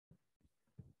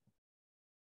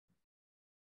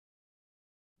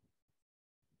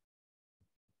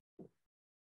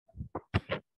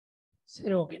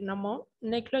சரி, ஓகே. நம்ம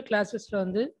இன்னைக்குள்ள கிளாஸஸ்ல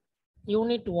வந்து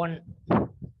Unit-01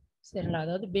 சரிங்களா,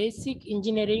 அதாவது பேசிக்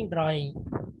இன்ஜினியரிங் டிராயிங்.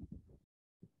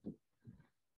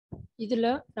 இதில்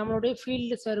நம்மளுடைய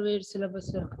ஃபீல்டு சர்வே சிலபஸ்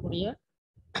இருக்கக்கூடிய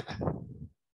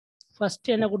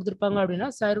ஃபஸ்ட்டு என்ன கொடுத்துருப்பாங்க அப்படின்னா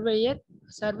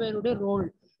சர்வேயருடைய ரோல்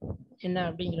என்ன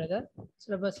அப்படிங்கிறத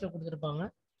சிலபஸில் கொடுத்துருப்பாங்க.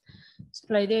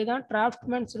 சரிங்களா, இதே தான்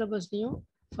டிராஃப்ட்மேன் சிலபஸ்லையும்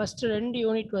ஃபஸ்ட்டு 2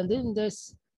 யூனிட் வந்து இந்த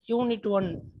Unit-01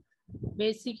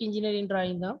 பேசிக் இன்ஜினியரிங்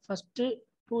டிராயிங் தான் ஃபஸ்ட்டு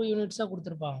 2 யூனிட்ஸாக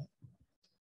கொடுத்துருப்பாங்க.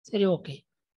 சரி, ஓகே.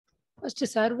 ஃபஸ்ட்டு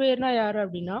சர்வேனா யார்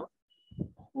அப்படின்னா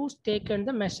ஹூஸ் டேக்கன்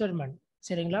த மெஷர்மெண்ட்.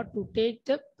 சரிங்களா, to take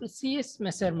the precious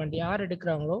measurement யார்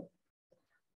எடுக்கிறாங்களோ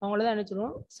அவங்கள தான் என்ன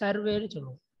சொல்லுவோம், சர்வேன்னு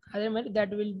சொல்லுவோம். அதே மாதிரி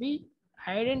that will be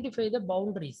identify the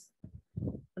boundaries.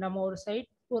 நம்ம ஒரு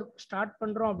சைட் ஒர்க் ஸ்டார்ட்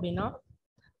பண்ணுறோம் அப்படின்னா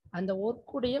அந்த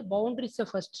ஒர்க்குடைய பவுண்டரிஸை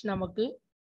ஃபஸ்ட் நமக்கு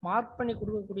மார்க் பண்ணி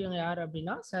கொடுக்கக்கூடியவங்க யார்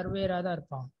அப்படின்னா சர்வேயராக தான்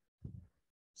இருப்பாங்க.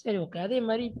 சரி, ஓகே. அதே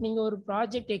மாதிரி இப்போ நீங்கள் ஒரு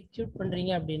ப்ராஜெக்ட் எக்ஸிக்யூட்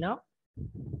பண்ணுறீங்க அப்படின்னா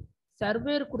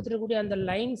சர்வேயர் கொடுத்துருக்கக்கூடிய அந்த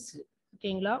லைன்ஸ்,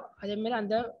 ஓகேங்களா, அதேமாதிரி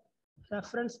அந்த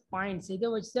ரெஃபரன்ஸ் பாயிண்ட்ஸ் இதை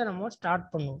வச்சு தான் நம்ம ஸ்டார்ட்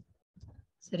பண்ணுவோம்.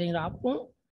 சரிங்களா, அப்போ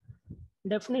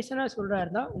டெஃபினேஷனாக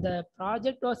சொல்கிறாருன்னா இந்த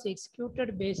project was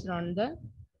executed based on the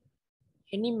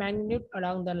any magnitude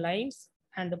along the lines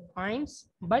and points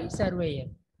by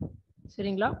surveyor.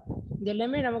 சரிங்களா, இது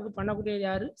எல்லாமே நமக்கு பண்ணக்கூடியது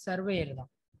யார், சர்வேயர்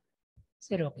தான்.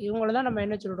 சரி, ஓகே. இவங்கள தான் நம்ம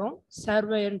என்ன சொல்கிறோம்,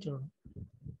 சர்வேயர்னு சொல்கிறோம்.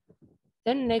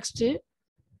 Then next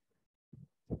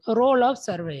role of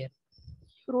surveyor.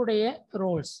 இவருடைய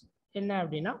ரோல்ஸ் என்ன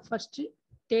அப்படின்னா first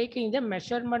taking the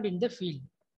measurement in the field.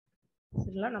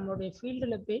 சரிங்களா, நம்மளுடைய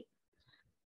ஃபீல்டில் போய்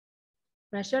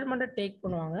மெஷர்மெண்ட்டை டேக்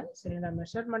பண்ணுவாங்க. சரிங்களா,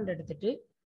 மெஷர்மெண்ட் எடுத்துகிட்டு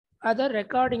அதை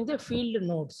ரெக்கார்டிங் த ஃபீல்டு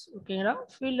நோட்ஸ். ஓகேங்களா,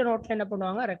 ஃபீல்டு நோட்டில் என்ன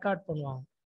பண்ணுவாங்க, ரெக்கார்ட் பண்ணுவாங்க.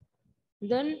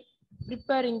 தென்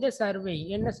ப்ரிப்பேரிங் த சர்வே.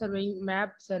 என்ன survey,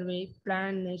 map survey,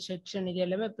 plan, section, இது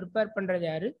எல்லாமே ப்ரிப்பேர் பண்ணுறது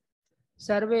யார்,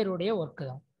 சர்வேயருடைய ஒர்க்கு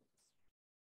தான்.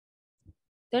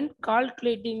 தென்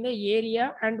calculating the area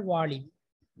and volume.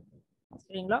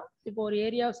 சரிங்களா, இப்போ ஒரு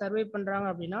ஏரியாவை சர்வே பண்ணுறாங்க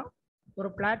அப்படின்னா, ஒரு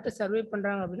பிளாட்டை சர்வே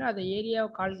பண்ணுறாங்க அப்படின்னா அதை ஏரியாவை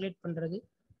கால்குலேட் பண்ணுறது,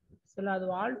 சில அது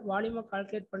வால்யூமை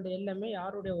கால்குலேட் பண்ணுறது எல்லாமே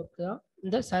யாருடைய ஒர்க்கு தான்,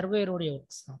 இந்த சர்வேயருடைய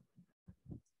ஒர்க்ஸ் தான்.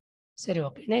 சரி,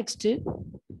 okay. Next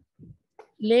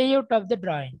layout of the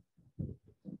drawing.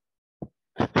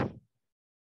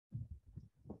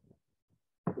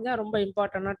 இதுதான் ரொம்ப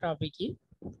இம்பார்ட்டண்டான டாபிக்.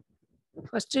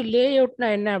 ஃபஸ்ட்டு லேஅவுட்னா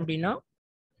என்ன அப்படின்னா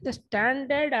the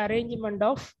standard arrangement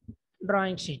of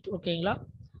drawing sheet. ஓகேங்களா,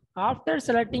 after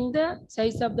selecting the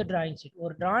size of the drawing sheet,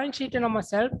 ஒரு drawing sheet நம்ம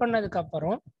செலக்ட்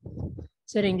பண்ணதுக்கப்புறம்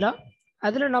சரிங்களா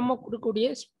அதில் நம்ம கொடுக்கக்கூடிய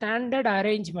ஸ்டாண்டர்ட்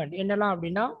அரேஞ்ச்மெண்ட் என்னெல்லாம்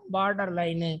அப்படின்னா border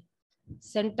line,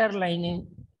 centre line,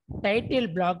 title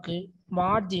block,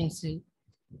 மார்ஜின்ஸு,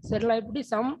 சரிங்களா, இப்படி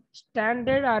சம்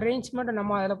ஸ்டாண்டர்ட் அரேஞ்ச்மெண்ட்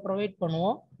நம்ம அதில் ப்ரொவைட்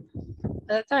பண்ணுவோம்.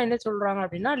 அதை தான் என்ன சொல்கிறாங்க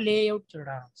அப்படின்னா லேஅவுட்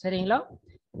சொல்கிறாங்க. சரிங்களா,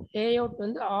 லேஅவுட்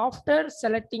வந்து after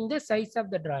selecting the size of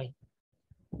the drawing.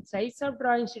 Size of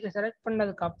drawing ஷீட்டை செலக்ட்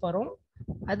பண்ணதுக்கு அப்புறம்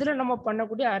அதில் நம்ம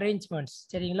பண்ணக்கூடிய அரேஞ்ச்மெண்ட்ஸ்.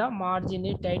 சரிங்களா,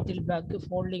 margin, title block,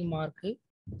 folding mark,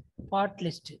 part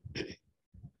list.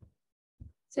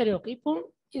 சரி, ஓகே. இப்போ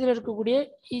இதில் இருக்கக்கூடிய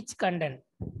ஈச் கண்டென்ட்,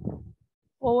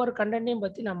 ஒவ்வொரு கண்டென்ட்டையும்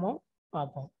பற்றி நம்ம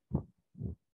பார்ப்போம்.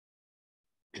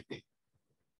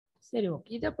 சரி, ஓகே.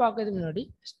 இதை பார்க்கறதுக்கு முன்னாடி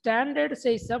standard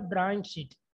size of drawing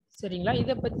sheet. சரிங்களா,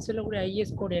 இதை பற்றி சொல்லக்கூடிய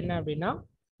ஐஎஸ் கோடு என்ன அப்படின்னா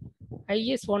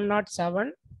IS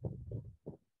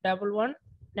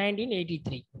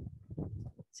 107/11/1983.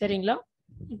 சரிங்களா,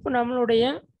 இப்போ நம்மளுடைய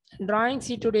டிராயிங்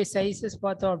ஷீட்டுடைய சைஸஸ்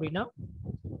பார்த்தோம் அப்படின்னா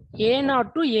A0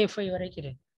 to A5 வரைக்கும்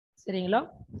இருக்கு. சரிங்களா,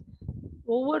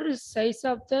 ஒவ்வொரு size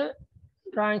of the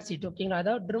drawing sheet, ஓகேங்களா,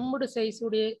 அதாவது ட்ரிம்டு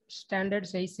சைஸுடைய ஸ்டாண்டர்ட்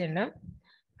சைஸ் என்ன,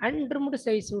 அன்ட்ரிம்டு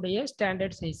சைஸுடைய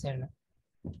ஸ்டாண்டர்ட் சைஸ் என்ன.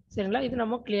 சரிங்களா, இது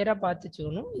நம்ம கிளியராக பார்த்து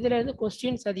வச்சுக்கணும். இதில் இருந்து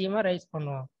கொஸ்டின்ஸ் அதிகமாக ரைஸ்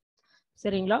பண்ணுவாங்க.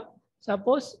 சரிங்களா,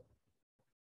 சப்போஸ்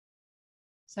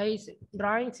சைஸ்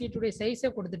டிராயிங் ஷீட்டுடைய சைஸை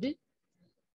கொடுத்துட்டு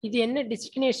இது என்ன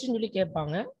டிஸ்டினேஷன் சொல்லி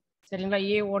கேட்பாங்க. சரிங்களா,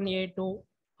 A1, A2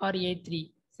 ஆர் A3.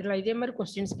 சரிங்களா, இதே மாதிரி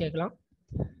கொஸ்டின்ஸ் கேட்கலாம்.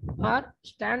 R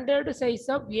standard size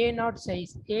of A0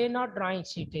 size, A0 drawing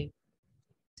sheet.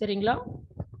 சரிங்களா,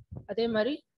 அதே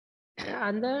மாதிரி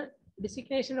அந்த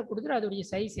டிசிக்னேஷனை கொடுத்துட்டு அதோடைய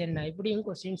சைஸ் என்ன, இப்படியும்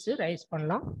கொஸ்டின்ஸ் ரைஸ்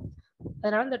பண்ணலாம்.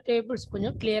 அதனால் இந்த டேபிள்ஸ்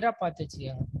கொஞ்சம் கிளியராக பார்த்து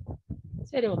வச்சுக்கோங்க.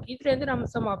 சரி, ஓகே. இதுலேருந்து நம்ம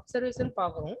சம் அப்சர்வேஷன்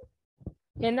பார்க்குறோம்.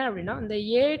 என்ன அப்படின்னா இந்த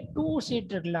A2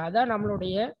 ஷீட் இருக்குல்ல, அதான்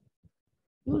நம்மளுடைய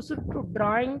use to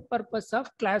drawing purpose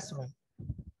of class room.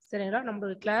 சரிங்களா,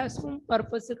 நம்மளுடைய கிளாஸ் ரூம்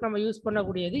பர்பஸுக்கு நம்ம யூஸ்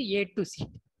பண்ணக்கூடியது A2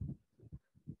 ஷீட்.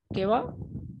 ஓகேவா.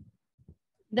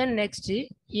 Then next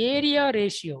area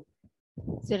ratio.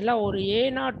 சரிங்களா, ஒரு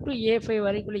A0 to A5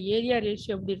 வரைக்குள்ள area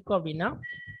ratio எப்படி இருக்கும் அப்படின்னா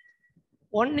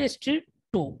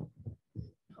 1:2.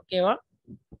 ஓகேவா.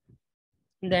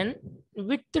 தென்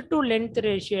width to length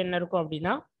ratio என்ன இருக்கும்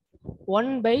அப்படின்னா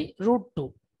 1/√2.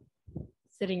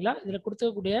 சரிங்களா, இதில்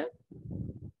கொடுத்துக்கக்கூடிய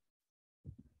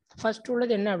ஃபர்ஸ்ட்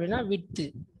உள்ளது என்ன அப்படின்னா வித்து.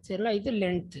 சரிங்களா, இது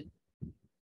லென்த்து.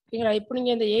 ஓகேங்களா, இப்போ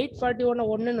நீங்கள் இந்த 841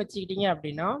 ஒன்றுன்னு வச்சுக்கிட்டீங்க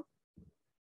அப்படின்னா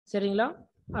சரிங்களா,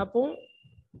 அப்போ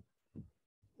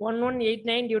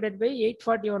 1189 டிவைடட் பை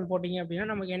 841 போட்டிங்க அப்படின்னா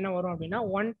நமக்கு என்ன வரும் அப்படின்னா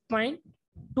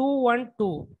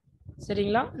 1.212.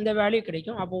 சரிங்களா, இந்த வேல்யூ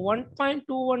கிடைக்கும். அப்போ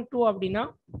 1.212 அப்படின்னா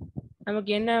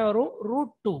நமக்கு என்ன வரும்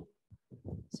 √2.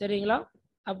 சரிங்களா,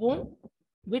 அப்போ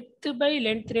width by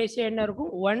length ratio என்ன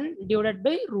இருக்கும் 1 டிவைடட்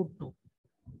பை √2.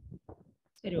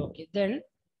 சரி, okay. Then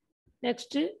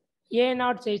next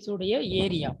A0 size உடைய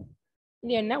ஏரியா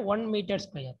இது என்ன 1 மீட்டர்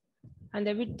ஸ்கொயர். அந்த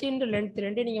width இன்டு லென்த்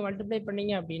ரெண்டு நீங்கள் மல்டிப்ளை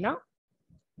பண்ணீங்க அப்படின்னா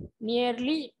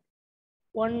நியர்லி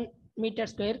 1 மீட்டர்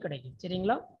ஸ்கொயர் கிடைக்கும்.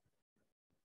 சரிங்களா,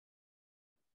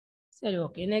 சரி,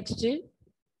 okay. Next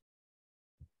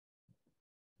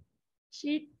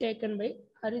sheet taken by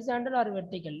horizontal R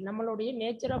vertical. நம்மளுடைய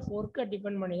நேச்சர் ஆஃப் ஒர்க்கை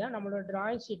டிபெண்ட் பண்ணி தான் நம்மளோட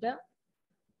டிராயிங் ஷீட்டை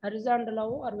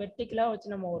ஹரிசாண்டலாவோ ஆர் வெர்டிக்கலாக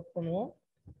வச்சு நம்ம ஒர்க் பண்ணுவோம்.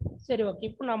 சரி, ஓகே.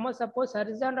 இப்போ நம்ம சப்போஸ்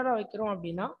ஹரிசாண்டலாக வைக்கிறோம்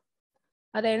அப்படின்னா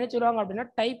அதை என்ன சொல்லுவாங்க அப்படின்னா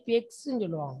டைப் எக்ஸ்ன்னு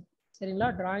சொல்லுவாங்க. சரிங்களா,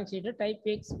 drawing sheet type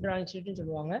X drawing ஷீட்டுன்னு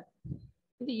சொல்லுவாங்க.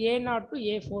 இது A0 to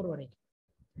A4 வரைக்கும்.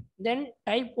 தென்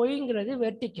டைப் ஒய்ங்கிறது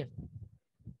வெர்டிக்கல்.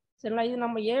 சரிங்களா, இது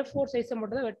நம்ம A4 சைஸை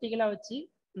மட்டும் தான் வெர்டிக்கலாக வச்சு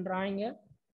டிராயிங்கை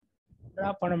ட்ரா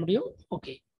பண்ண முடியும்.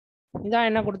 ஓகே, இதான்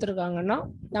என்ன கொடுத்துருக்காங்கன்னா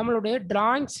நம்மளுடைய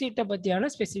டிராயிங் ஷீட்டை பற்றியான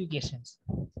ஸ்பெசிஃபிகேஷன்ஸ்.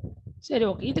 சரி,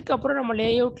 ஓகே. இதுக்கப்புறம் நம்ம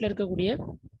லேஅவுட்டில் இருக்கக்கூடிய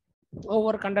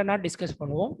ஒவ்வொரு கண்டென்ட்டாக டிஸ்கஸ்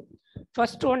பண்ணுவோம்.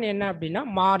 ஃபர்ஸ்ட் ஒன் என்ன அப்படின்னா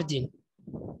மார்ஜின்.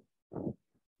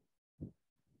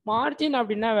 மார்ஜின்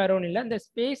அப்படின்னா வேற ஒன்றும் இல்லை, இந்த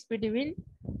space between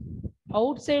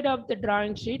out side of the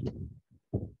drawing sheet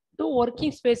to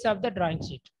working space of the drawing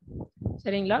sheet.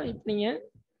 சரிங்களா, இப்போ நீங்கள்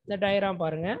இந்த டயக்ராம்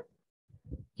பாருங்கள்.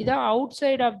 இதான் out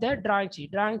side of the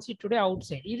drawing ஷீட்டுடைய out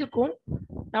side. இதுக்கும்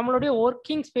நம்மளுடைய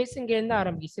ஒர்க்கிங் ஸ்பேஸ் இங்கேருந்து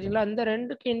ஆரம்பிக்கும். சரிங்களா, இந்த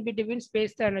ரெண்டுக்கு இன் பிட்வீன்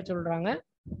ஸ்பேஸ் தான் என்ன சொல்கிறாங்க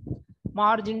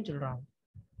மார்ஜின் சொல்கிறாங்க.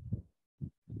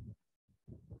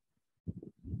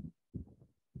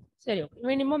 சரி, ஓகே.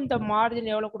 மினிமம் இந்த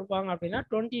மார்ஜின் எவ்வளோ கொடுப்பாங்க அப்படின்னா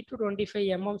 20 to 25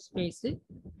 mm ஸ்பேஸு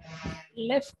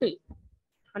லெஃப்ட்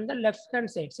அந்த லெஃப்ட்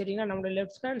ஹேண்ட் சைடு. சரிங்களா, நம்மளுடைய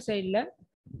லெஃப்ட் ஹேண்ட் சைடில்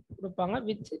கொடுப்பாங்க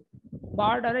வித்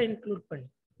பார்டரை இன்க்ளூட் பண்ணி.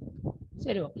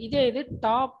 சரி, ஓகே. இதே இது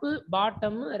டாப்பு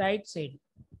பாட்டமு ரைட் சைடு.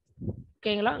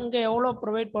 ஓகேங்களா, இங்கே எவ்வளோ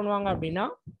ப்ரொவைட் பண்ணுவாங்க அப்படின்னா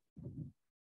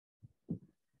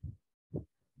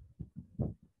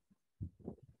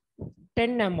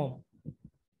 10 mm.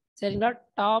 சரிங்களா,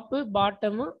 டாப்பு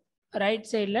பாட்டமு ரைட்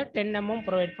சைடில் 10 mm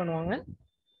ப்ரொவைட் பண்ணுவாங்க.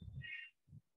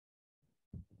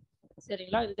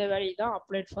 சரிங்களா, இந்த வேல்யூ தான்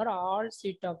applied for all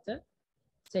sheet of the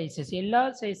sizes. எல்லா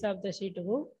சைஸ் ஆஃப் த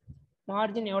ஷீட்டுக்கும்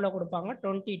மார்ஜின் எவ்வளோ கொடுப்பாங்க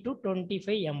 20 to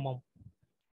 25 mm.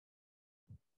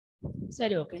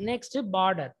 சரி, ஓகே. Next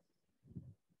border.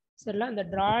 சரிங்களா, இந்த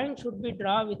drawing should be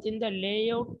draw within the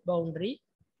layout boundary.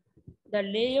 The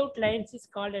layout lines is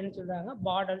called என்ன சொல்கிறாங்க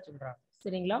பார்டர் சொல்கிறாங்க.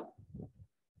 சரிங்களா,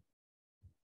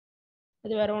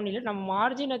 அது வேற ஒன்றும் இல்லை, நம்ம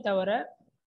மார்ஜினை தவிர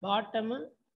பாட்டமு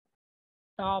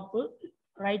டாப்பு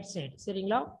ரைட் சைடு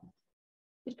சரிங்களா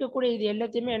இருக்கக்கூடிய இது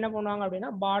எல்லாத்தையுமே என்ன பண்ணுவாங்க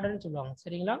அப்படின்னா பார்டர்னு சொல்லுவாங்க.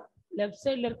 சரிங்களா, லெஃப்ட்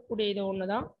சைடில் இருக்கக்கூடிய இது ஒன்று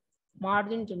தான்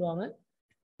மார்ஜின் சொல்லுவாங்க.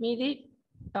 மீதி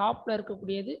டாப்பில்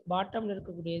இருக்கக்கூடியது பாட்டமில்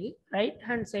இருக்கக்கூடியது ரைட்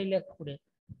ஹேண்ட் சைடில் இருக்கக்கூடியது.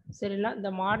 சரிங்களா, இந்த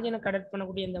மார்ஜினை கனெக்ட்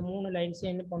பண்ணக்கூடிய இந்த 3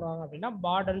 லைன்ஸையும் என்ன பண்ணுவாங்க அப்படின்னா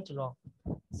பார்டர்னு சொல்லுவாங்க.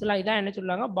 சரிங்களா, இதான் என்ன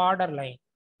சொல்லுவாங்க பார்டர் லைன்.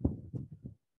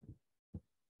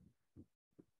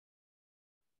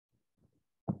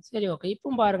 சரி, ஓகே. இப்போ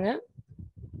பாருங்க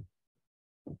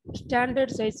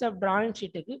standard size of drawing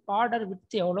ஷீட்டுக்கு border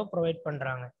with எவ்வளோ ப்ரொவைட்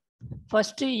பண்ணுறாங்க.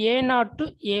 ஃபர்ஸ்ட் A0 to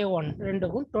A1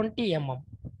 ரெண்டுக்கும் 20 mm.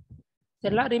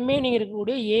 சரிங்களா, ரிமைனிங்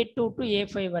இருக்கக்கூடிய A2 to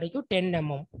A5 வரைக்கும் 10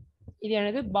 mm. இது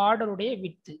எனக்கு பார்டருடைய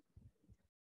வித்து.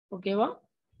 ஓகேவா.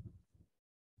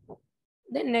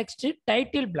 Then next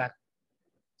title black.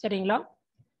 சரிங்களா,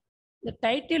 இந்த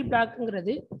டைட்டில்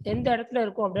பிளாக்ங்கிறது எந்த இடத்துல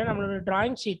இருக்கும் அப்படின்னா நம்மளோட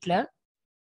டிராயிங் ஷீட்டில்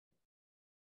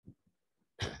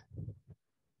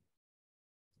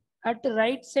அட்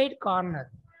ரைட் சைடு கார்னர்.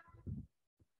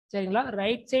 சரிங்களா,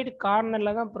 ரைட் சைடு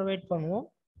கார்னரில் தான் ப்ரொவைட் பண்ணுவோம்.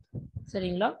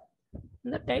 சரிங்களா,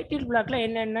 இந்த டைட்டில் பிளாக்ல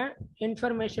என்னென்ன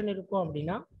இன்ஃபர்மேஷன் இருக்கும்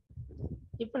அப்படின்னா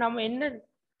இப்போ நம்ம என்ன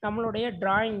நம்மளுடைய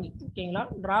டிராயிங் ஓகேங்களா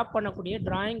ட்ரா பண்ணக்கூடிய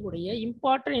டிராயிங் உடைய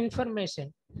இம்பார்ட்டன்ட் இன்ஃபர்மேஷன்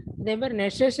இதே மாதிரி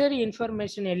நெசசரி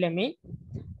இன்ஃபர்மேஷன் எல்லாமே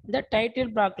இந்த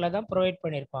டைட்டில் பிளாக்ல தான் ப்ரொவைட்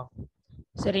பண்ணியிருப்பாங்க.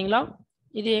 சரிங்களா,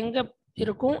 இது எங்கே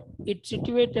இருக்கும் it's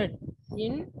situated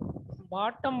in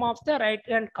bottom of the right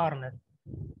hand corner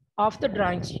of the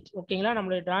drawing sheet. ஓகேங்களா,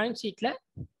 நம்மளுடைய டிராயிங் ஷீட்டில்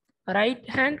ரைட்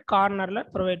ஹேண்ட் கார்னரில்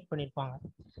ப்ரொவைட் பண்ணியிருப்பாங்க.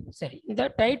 சரி, இந்த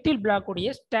டைட்டில் பிளாக்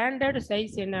உடைய ஸ்டாண்டர்ட்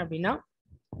சைஸ் என்ன அப்படின்னா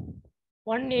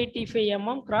 185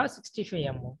 mm x 65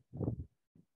 mm.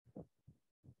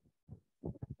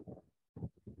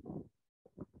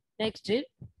 Next,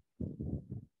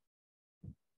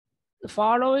 the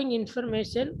following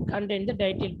information contain the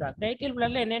title block. Title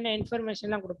block la enna information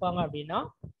la கொடுப்பாங்க அப்படினா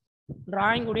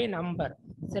drawing உடைய நம்பர்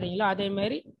சரிங்களா, அதே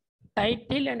மாதிரி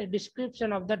title and description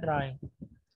of the drawing.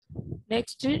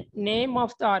 Next, name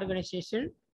of the organization,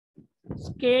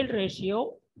 scale ratio,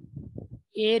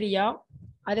 area,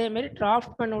 அதே மாதிரி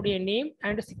draughtsman உடைய name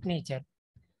and signature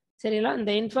சரிங்களா.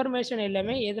 இந்த இன்ஃபர்மேஷன்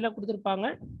எல்லாமே எதில் கொடுத்துருப்பாங்க,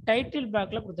 டைட்டில்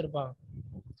பிளாக்ல கொடுத்துருப்பாங்க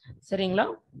சரிங்களா.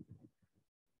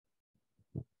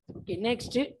 ஓகே,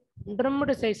 நெக்ஸ்ட்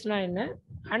ட்ரிம்டு சைஸ்னா என்ன,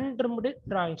 untrimmed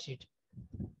drawing sheet.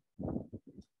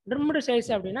 Trimmed size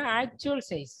அப்படின்னா ஆக்சுவல்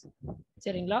சைஸ்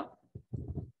சரிங்களா.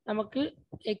 நமக்கு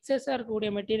எக்ஸஸாக இருக்கக்கூடிய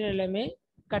மெட்டீரியல் எல்லாமே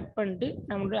கட் பண்ணிட்டு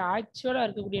நம்மளுடைய ஆக்சுவலாக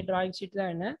இருக்கக்கூடிய டிராயிங் ஷீட்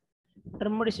தான் என்ன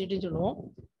ட்ரிம்டு ஷீட்டுன்னு சொல்லுவோம்.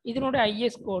 இதனுடைய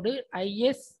ஐஎஸ் கோடு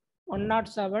IS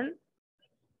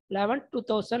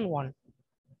 107/11/2001.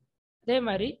 அதே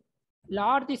மாதிரி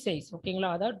லார்ஜ் சைஸ் ஓகேங்களா,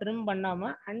 அதாவது ட்ரிம்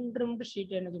பண்ணாமல் அன்ட்ரிம்டு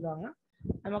ஷீட் என்ன சொல்லுவாங்க,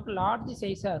 நமக்கு லார்ஜ்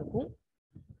சைஸாக இருக்கும்.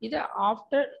 இது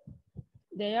after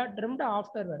they are trimmed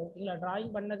after வரும் ஓகேங்களா.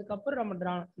 டிராயிங் பண்ணதுக்கப்புறம் நம்ம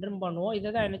ட்ரிம் பண்ணுவோம். இதை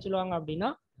தான் என்ன சொல்லுவாங்க அப்படின்னா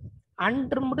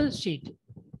அன்ட்ரிம்டு ஷீட்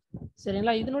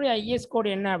சரிங்களா. இதனுடைய ஐஎஸ் கோடு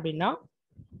என்ன அப்படின்னா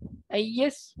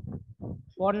IS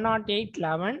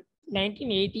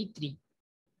 108/11/1983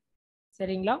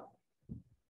 சரிங்களா.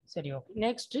 சரி ஓகே,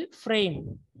 நெக்ஸ்ட் ஃப்ரேம்.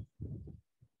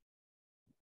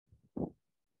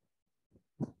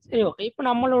 சரி ஓகே, இப்போ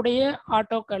நம்மளுடைய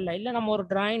ஆட்டோக்கல்ல இல்லை நம்ம ஒரு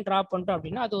டிராயிங் ட்ரா பண்ணிட்டோம்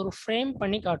அப்படின்னா அது ஒரு ஃப்ரேம்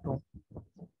பண்ணி காட்டுவோம்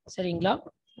சரிங்களா.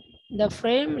 இந்த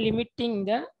frame limiting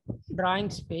the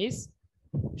drawing space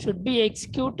should be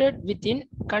executed within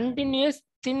continuous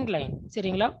thin line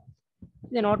சரிங்களா.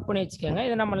 இதை நோட் பண்ணி வச்சுக்கோங்க.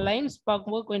 இதை நம்ம லைன்ஸ்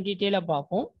பார்க்கும்போது கொஞ்சம் டீட்டெயிலாக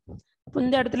பார்ப்போம். இப்போ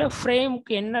இந்த இடத்துல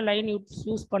ஃப்ரேமுக்கு என்ன லைன்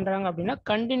யூஸ் பண்ணுறாங்க அப்படின்னா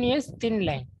கண்டினியூஸ் தின்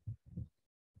லைன்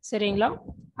சரிங்களா.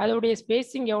 அதோடைய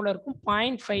ஸ்பேசிங் எவ்வளோ இருக்கும்,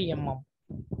 0.5 mm.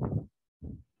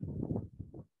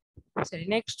 சரி,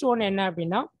 நெக்ஸ்ட் ஒன் என்ன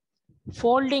அப்படின்னா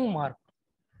ஃபோல்டிங் மார்க்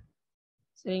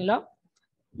சரிங்களா.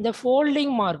 இந்த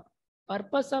folding mark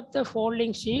purpose of the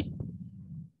folding sheet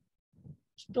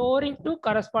storing to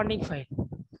corresponding file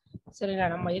சரிங்களா.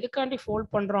 நம்ம எதுக்காண்டி ஃபோல்ட்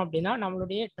பண்ணுறோம் அப்படின்னா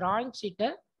நம்மளுடைய டிராயிங் ஷீட்டை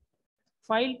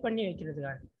ஃபைல் பண்ணி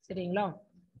வைக்கிறதுக்காக சரிங்களா.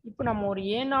 இப்போ நம்ம ஒரு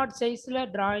A0 சைஸில்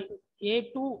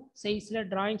A2 சைஸில்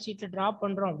டிராயிங் ஷீட்டில் ட்ரா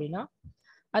பண்ணுறோம் அப்படின்னா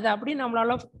அதை அப்படி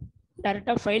நம்மளால்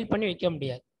டைரெக்டாக ஃபைல் பண்ணி வைக்க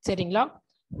முடியாது சரிங்களா.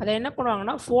 அதை என்ன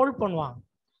பண்ணுவாங்கன்னா ஃபோல்ட் பண்ணுவாங்க.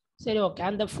 சரி ஓகே,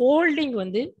 அந்த ஃபோல்டிங்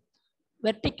வந்து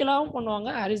வெர்டிக்கலாகவும் பண்ணுவாங்க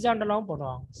ஹரிசாண்டலாகவும்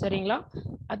பண்ணுவாங்க சரிங்களா.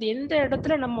 அது எந்த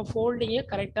இடத்துல நம்ம ஃபோல்டிங்கை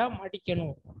கரெக்டாக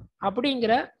மடிக்கணும்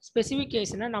அப்படிங்கிற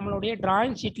ஸ்பெசிஃபிகேஷனை நம்மளுடைய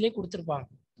டிராயிங் ஷீட்லேயே கொடுத்துருப்பாங்க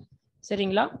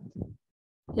சரிங்களா.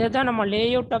 இதை தான் நம்ம lay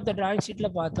out of the drawing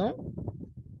ஷீட்டில் பார்த்தோம்.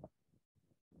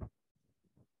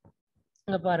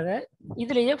 இங்கே பாருங்க,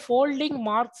 இதுலேயே ஃபோல்டிங்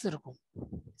மார்க்ஸ் இருக்கும்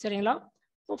சரிங்களா.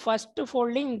 இப்போ ஃபஸ்ட்டு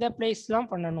ஃபோல்டிங் இந்த பிளேஸ்லாம்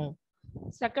பண்ணணும்,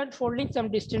 செகண்ட் ஃபோல்டிங் சம்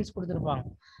டிஸ்டன்ஸ் கொடுத்துருப்பாங்க.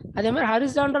 அதே மாதிரி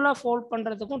ஹரிசாண்டலாக ஃபோல்ட்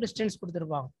பண்ணுறதுக்கும் டிஸ்டன்ஸ்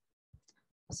கொடுத்துருப்பாங்க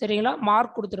சரிங்களா,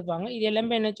 மார்க் கொடுத்துருப்பாங்க. இது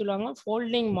எல்லாமே என்ன சொல்லுவாங்க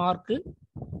ஃபோல்டிங் மார்க்கு.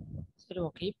 சரி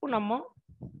ஓகே, இப்போ நம்ம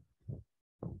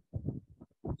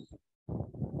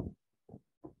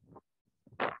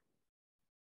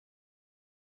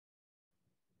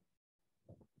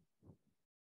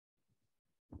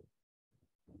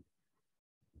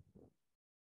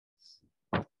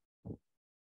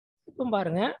இப்போ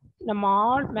பாருங்க, நம்ம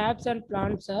all maps and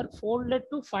plants are folded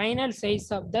to final size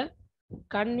of the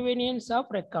convenience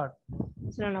of record.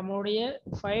 நம்மளுடைய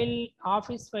ஃபைல்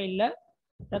ஆஃபீஸ் ஃபைலில்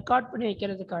ரெக்கார்ட் பண்ணி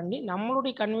வைக்கிறதுக்காண்டி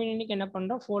நம்மளுடைய கன்வீனியன்ட்டுக்கு என்ன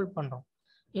பண்ணுறோம் ஃபோல்ட் பண்ணுறோம்.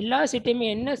 எல்லா சீட்டையுமே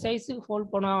என்ன சைஸுக்கு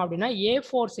ஃபோல்ட் பண்ணுவாங்க அப்படின்னா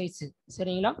A4 சைஸு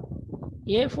சரிங்களா.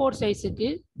 A4 சைஸுக்கு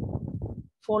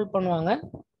ஃபோல்ட் பண்ணுவாங்க.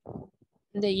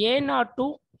 இந்த A0 to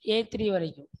A3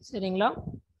 வரைக்கும் சரிங்களா.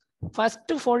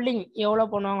 ஃபஸ்ட்டு ஃபோல்டிங் எவ்வளோ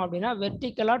பண்ணுவாங்க அப்படின்னா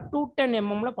வெர்டிக்கலாக 210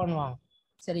 mm பண்ணுவாங்க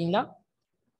சரிங்களா.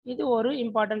 இது ஒரு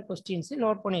இம்பார்ட்டன்ட் கொஸ்டின்ஸு,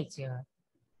 நோட் பண்ணி வச்சுக்கோங்க.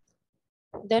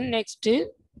 தென் நெக்ஸ்ட்டு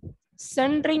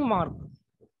சென்ட்ரிங் மார்க்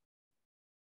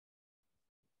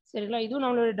சரிங்களா. இதுவும்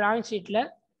நம்மளுடைய டிராயிங் ஷீட்டில்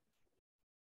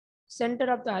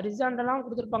சென்டர் ஆஃப் த ஹரிசாண்டலாகவும்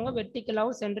கொடுத்துருப்பாங்க,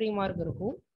 வெர்டிக்கலாகவும் சென்ட்ரிங் மார்க்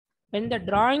இருக்கும். when the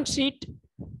drawing sheet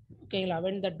ஓகேங்களா,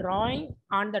 when the drawing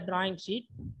on the drawing sheet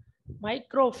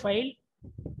microfile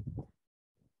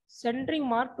centering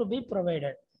mark to be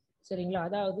provided சரிங்களா.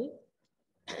 அதாவது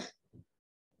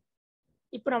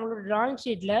இப்போ நம்மளோட டிராயிங்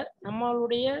ஷீட்டில்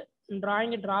நம்மளுடைய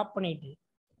டிராயிங்கை ட்ராப் பண்ணிட்டு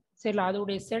சரிங்களா,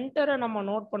 அதோடைய சென்டரை நம்ம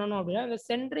நோட் பண்ணணும் அப்படின்னா அந்த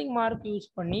சென்ட்ரிங் மார்க் யூஸ்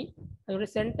பண்ணி அதோடைய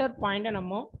சென்டர் பாயிண்ட்டை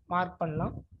நம்ம மார்க்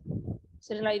பண்ணலாம்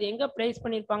சரிங்களா. இது எங்கே ப்ளேஸ்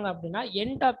பண்ணியிருப்பாங்க அப்படின்னா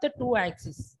எண்ட் ஆஃப் த 2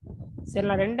 ஆக்சிஸ்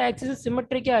சரிங்களா. 2 ஆக்சிஸ்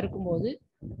சிமெட்ரிக்காக இருக்கும்போது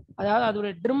அதாவது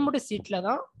அதோடைய ட்ரிம்டு சீட்டில்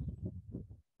தான்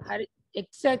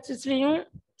எக்ஸ் ஆக்சிஸ்லேயும்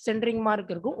சென்ட்ரிங்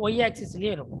மார்க் இருக்கும், ஒய்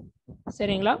ஆக்சிஸ்லேயும் இருக்கும்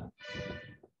சரிங்களா.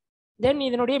 தென்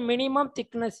இதனுடைய மினிமம்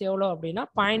திக்னஸ் எவ்வளோ அப்படின்னா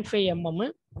 0.5 mm.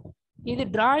 இது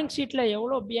டிராயிங் ஷீட்டில்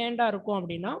எவ்வளோ பிஹைண்டாக இருக்கும்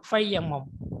அப்படின்னா 5 mm.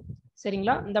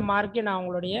 சரிங்களா? இந்த மார்க்கை நான்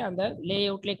உங்களுடைய அந்த லே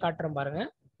அவுட்லேயே காட்டுறேன் பாருங்கள்.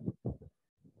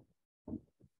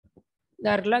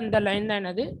 இந்த லைன் தான்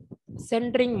என்னது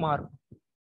சென்ட்ரிங் மார்க்.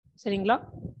 சரிங்களா?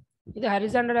 இது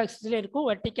ஹரிசாண்டல் ஆக்சிஸ்லேயே இருக்கும்,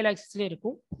 வெர்டிக்கல் ஆக்சிஸ்லேயே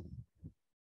இருக்கும்.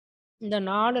 இந்த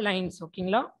 4 லைன்ஸ்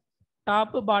ஓகேங்களா,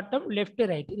 டாப்பு பாட்டம் லெஃப்ட்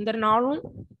ரைட், இந்த 4ம்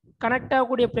கனெக்ட்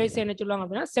ஆகக்கூடிய பிளேஸ் என்ன சொல்லுவாங்க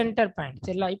அப்படின்னா சென்டர் பாயிண்ட்.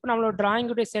 சரிங்களா? இப்போ நம்மளோட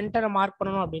டிராயிங்குடைய சென்டரை மார்க்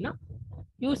பண்ணணும் அப்படின்னா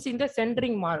யூஸிங் த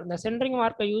சென்ட்ரிங் மார்க். இந்த சென்ட்ரிங்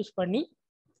மார்க்கை யூஸ் பண்ணி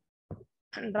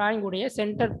டிராயிங்குடைய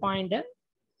சென்டர் பாயிண்ட்டை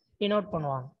டினோட்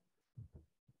பண்ணுவாங்க.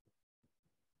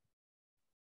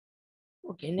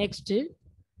 Okay, next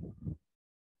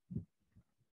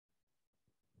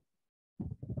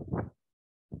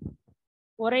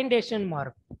orientation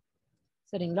mark.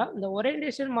 சரிங்களா? இந்த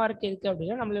ஓரியன்டேஷன் மார்க் எதுக்கு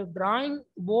அப்படின்னா நம்மளோட டிராயிங்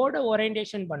போர்டை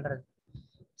ஓரியன்டேஷன் பண்ணுறது.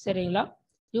 சரிங்களா?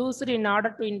 Used in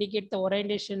order to indicate the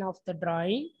orientation of the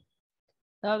drawing.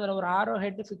 அதாவது அதில் ஒரு ஆரோ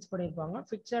ஹெட் ஃபிக்ஸ் பண்ணியிருப்பாங்க,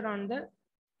 fixed on the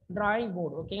drawing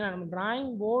board. ஓகேங்களா? நம்ம டிராயிங்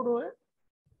போர்டு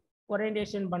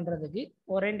ஓரியன்டேஷன் பண்ணுறதுக்கு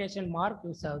ஓரியன்டேஷன் மார்க்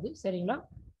யூஸ் ஆகுது. சரிங்களா?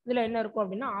 இதில் என்ன இருக்கும்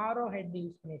அப்படின்னா ஆரோ ஹெட்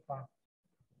யூஸ் பண்ணியிருப்பாங்க.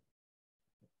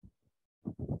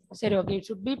 சரி, okay. It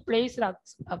should be placed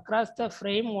across the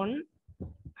frame one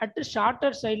at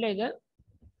shorter சைடில் இதை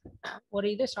ஒரு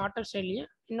இதை ஷார்ட்டர்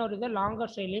சைட்லையும் இன்னொரு இதை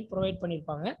லாங்கர் சைட்லையும் ப்ரொவைட்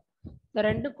பண்ணியிருப்பாங்க. இந்த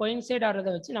ரெண்டு கோயின்சைட்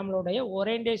ஆகிறத வச்சு நம்மளுடைய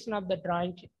ஓரியன்டேஷன் ஆஃப் த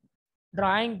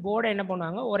டிராயிங் போர்டை என்ன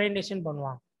பண்ணுவாங்க, ஓரியன்டேஷன்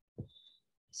பண்ணுவாங்க.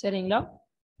 சரிங்களா?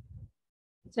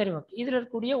 சரி, ஓகே. இதில்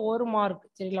இருக்கக்கூடிய ஒரு மார்க்,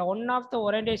 சரிங்களா, one of the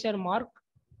orientation mark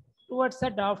towards the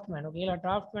draughtsman. ஓகேங்களா?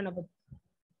 டிராஃப்ட்மேனை பற்றி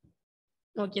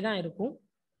நோக்கி தான் இருக்கும்.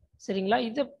 சரிங்களா?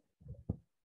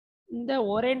 இந்த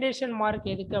ஓரியன்டேஷன் மார்க்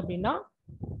எதுக்கு அப்படின்னா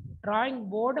டிராயிங்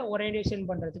போர்டை ஓரியன்டேஷன்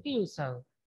பண்ணுறதுக்கு யூஸ் ஆகும்.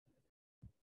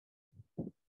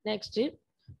 நெக்ஸ்ட்டு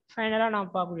ஃபைனலாக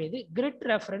நான் பார்க்கக்கூடியது கிரிட்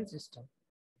ரெஃபரன்ஸ் சிஸ்டம்.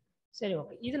 சரி,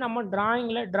 ஓகே. இது நம்ம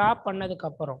டிராயிங்கில் ட்ரா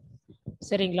பண்ணதுக்கப்புறம்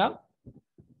சரிங்களா,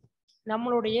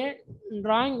 நம்மளுடைய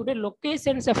டிராயிங்குடைய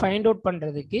லொக்கேஷன்ஸை ஃபைண்ட் அவுட்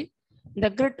பண்ணுறதுக்கு இந்த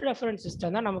கிரிட் ரெஃபரன்ஸ்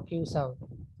சிஸ்டம் தான் நமக்கு யூஸ் ஆகும்.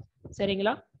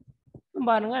 சரிங்களா?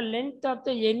 பாருங்க, length of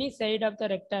the any side of the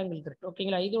rectangle grid.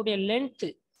 ஓகேங்களா? இதோடைய லென்த்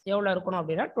எவ்வளோ இருக்கணும்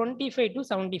அப்படின்னா 25 to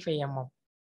 75 mm.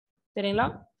 சரிங்களா?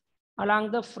 அலாங்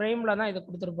த ஃப்ரேமில் தான் இதை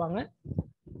கொடுத்துருப்பாங்க.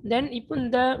 தென் இப்போ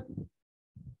இந்த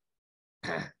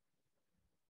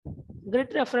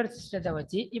கிரிட் ரெஃபரன்ஸ் சிஸ்டத்தை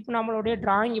வச்சு இப்போ நம்மளுடைய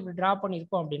டிராயிங் இப்படி ட்ரா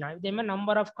பண்ணியிருக்கோம் அப்படின்னா இதேமாதிரி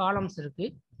நம்பர் ஆஃப் காலம்ஸ்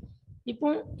இருக்குது. இப்போ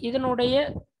இதனுடைய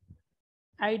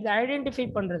ஐடென்டிஃபை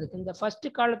பண்ணுறதுக்கு இந்த ஃபர்ஸ்ட்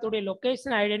காலத்துடைய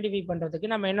லொக்கேஷன் ஐடென்டிஃபை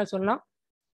பண்ணுறதுக்கு நம்ம என்ன சொல்லலாம்,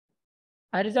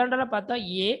 ஹரிசாண்டலாக பார்த்தா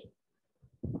ஏ,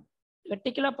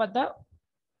 வெர்டிக்கலாக பார்த்தா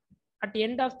at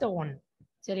end of the one.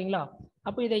 சரிங்களா?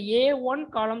 அப்போ இதை A1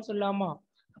 காலம் சொல்லாமா?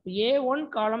 அப்போ A1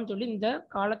 காலம் சொல்லி இந்த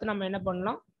காலத்தை நம்ம என்ன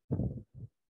பண்ணலாம்,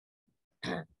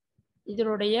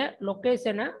 இதனுடைய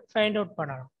லொக்கேஷனை ஃபைண்ட் அவுட்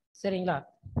பண்ணலாம். சரிங்களா?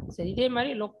 சரி, இதே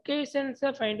மாதிரி லொக்கேஷன்ஸை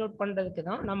ஃபைண்ட் அவுட் பண்ணுறதுக்கு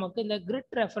தான் நமக்கு இந்த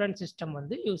கிரிட் ரெஃபரன்ஸ் சிஸ்டம்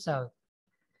வந்து யூஸ் ஆகுது.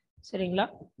 சரிங்களா?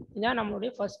 இதான்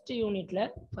நம்மளுடைய ஃபர்ஸ்ட் யூனிட்ல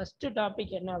ஃபர்ஸ்ட்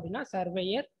டாபிக் என்ன அப்படின்னா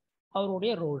சர்வேயர்,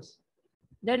 அவருடைய Rolle's.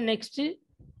 Then next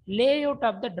lay out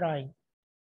of the drawing.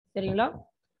 சரிங்களா?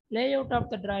 லே அவுட் ஆஃப்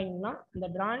த டிராயிங்னா இந்த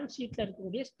டிராயிங் ஷீட்டில்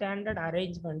இருக்கக்கூடிய ஸ்டாண்டர்ட்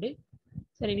அரேஞ்ச்மெண்ட்டு.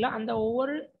 சரிங்களா? அந்த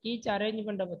ஒவ்வொரு ஈச்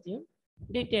அரேஞ்ச்மெண்ட்டை பற்றியும்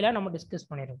டீட்டெயிலாக நம்ம டிஸ்கஸ்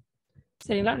பண்ணிடுவோம்.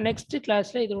 சரிங்களா? நெக்ஸ்ட்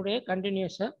கிளாஸில் இதனுடைய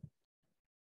கண்டினியூஸை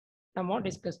நம்ம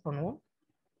டிஸ்கஸ் பண்ணுவோம்.